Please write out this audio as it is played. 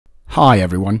Hi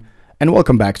everyone, and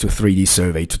welcome back to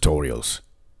 3Dsurvey tutorials.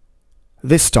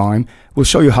 This time, we'll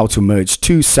show you how to merge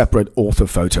two separate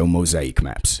orthophoto mosaic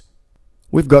maps.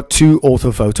 We've got two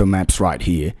orthophoto maps right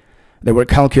here. They were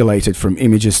calculated from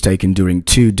images taken during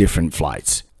two different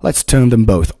flights. Let's turn them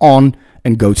both on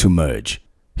and go to merge.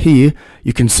 Here,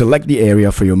 you can select the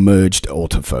area for your merged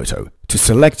orthophoto. To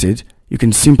select it, you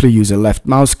can simply use a left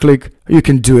mouse click, or you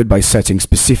can do it by setting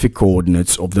specific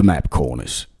coordinates of the map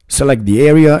corners. Select the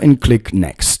area and click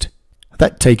Next.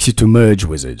 That takes you to Merge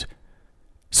Wizard.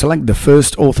 Select the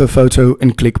first orthophoto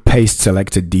and click Paste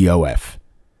Selected DOF.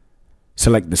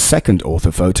 Select the second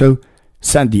orthophoto,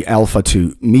 set the alpha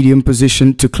to medium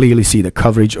position to clearly see the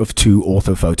coverage of two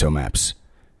orthophoto maps.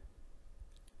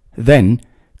 Then,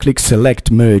 click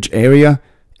Select Merge Area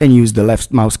and use the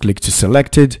left mouse click to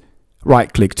select it,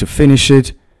 right click to finish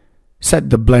it, set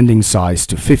the blending size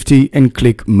to 50 and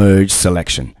click Merge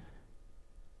Selection.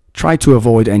 Try to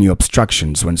avoid any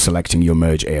obstructions when selecting your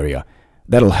merge area.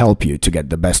 That'll help you to get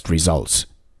the best results.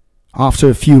 After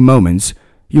a few moments,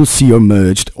 you'll see your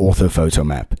merged orthophoto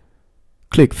map.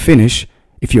 Click Finish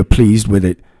if you're pleased with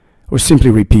it, or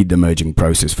simply repeat the merging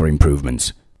process for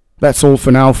improvements. That's all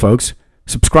for now, folks.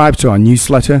 Subscribe to our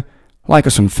newsletter, like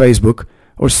us on Facebook,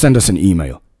 or send us an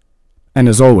email. And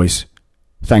as always,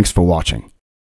 thanks for watching.